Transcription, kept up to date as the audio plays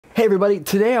Hey everybody,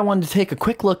 today I wanted to take a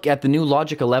quick look at the new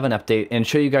Logic 11 update and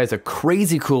show you guys a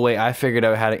crazy cool way I figured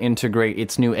out how to integrate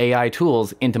its new AI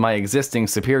tools into my existing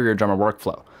Superior Drummer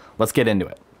workflow. Let's get into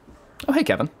it. Oh hey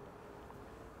Kevin.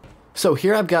 So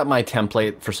here I've got my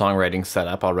template for songwriting set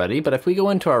up already, but if we go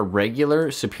into our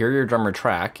regular Superior Drummer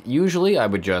track, usually I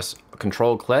would just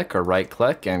control click or right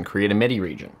click and create a MIDI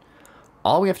region.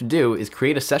 All we have to do is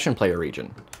create a session player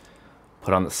region.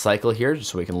 Put on the cycle here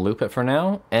just so we can loop it for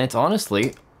now, and it's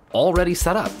honestly already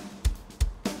set up.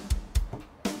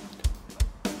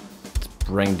 Let's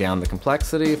bring down the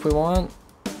complexity if we want.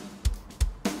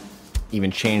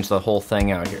 Even change the whole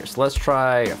thing out here. So let's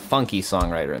try a funky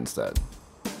songwriter instead.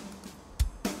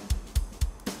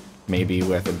 Maybe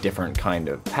with a different kind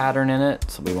of pattern in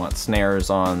it. So we want snares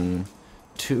on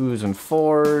 2s and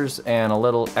 4s and a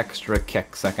little extra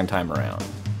kick second time around.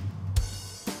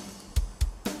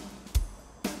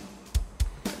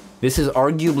 This is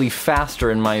arguably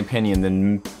faster, in my opinion,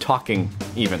 than talking,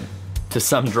 even, to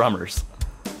some drummers.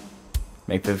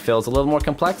 Make the fills a little more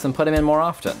complex and put them in more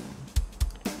often.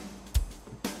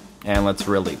 And let's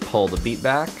really pull the beat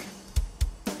back.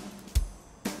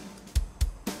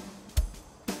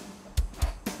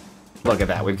 Look at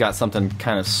that, we've got something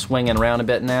kind of swinging around a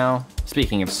bit now.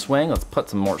 Speaking of swing, let's put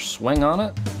some more swing on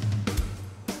it.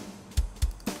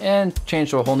 And change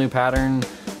to a whole new pattern.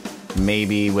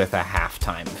 Maybe with a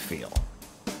halftime feel.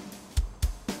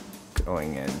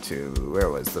 Going into, where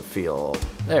was the feel?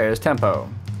 There's tempo.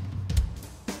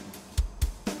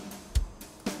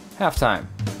 Halftime.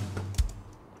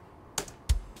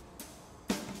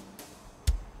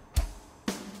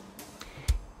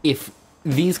 If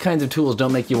these kinds of tools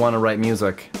don't make you want to write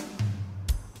music,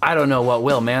 I don't know what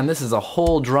will, man. This is a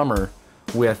whole drummer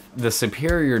with the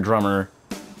Superior Drummer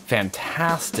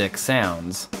fantastic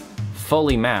sounds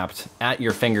fully mapped at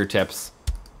your fingertips.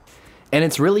 And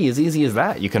it's really as easy as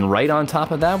that. You can write on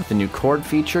top of that with the new chord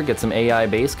feature, get some AI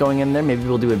bass going in there. Maybe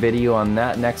we'll do a video on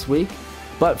that next week.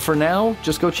 But for now,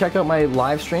 just go check out my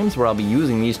live streams where I'll be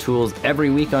using these tools every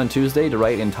week on Tuesday to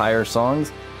write entire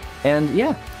songs. And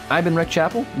yeah, I've been Rick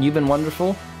Chappell, you've been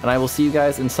wonderful, and I will see you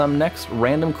guys in some next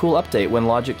random cool update when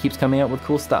Logic keeps coming out with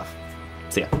cool stuff.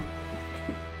 See ya.